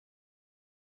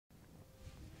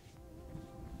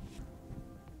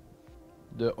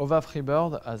The OVA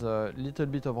Freebird has a little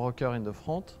bit of rocker in the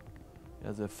front, it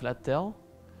has a flat tail,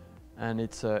 and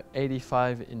it's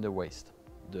 85 in the waist.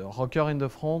 The rocker in the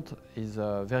front is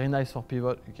very nice for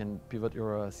pivot. You can pivot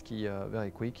your ski very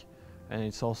quick, and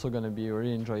it's also going to be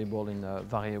really enjoyable in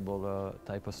variable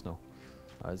type of snow.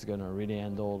 It's going to really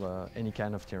handle any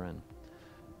kind of terrain.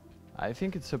 I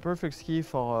think it's a perfect ski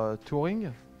for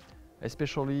touring,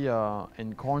 especially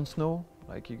in corn snow.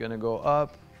 Like you're going to go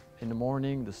up in the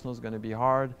morning, the snow's going to be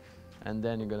hard, and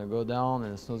then you're going to go down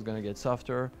and the snow's going to get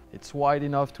softer. It's wide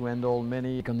enough to handle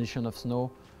many conditions of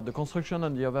snow. The construction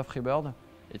on the OVA Freebird,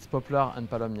 it's Poplar and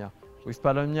Palomnia. With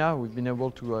Palomnia, we've been able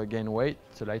to gain weight.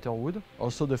 It's a lighter wood.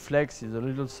 Also, the flex is a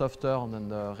little softer than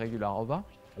the regular OVA,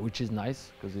 which is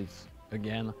nice because it's,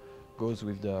 again, goes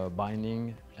with the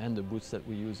binding and the boots that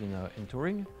we use in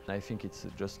touring. I think it's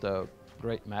just a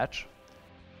great match.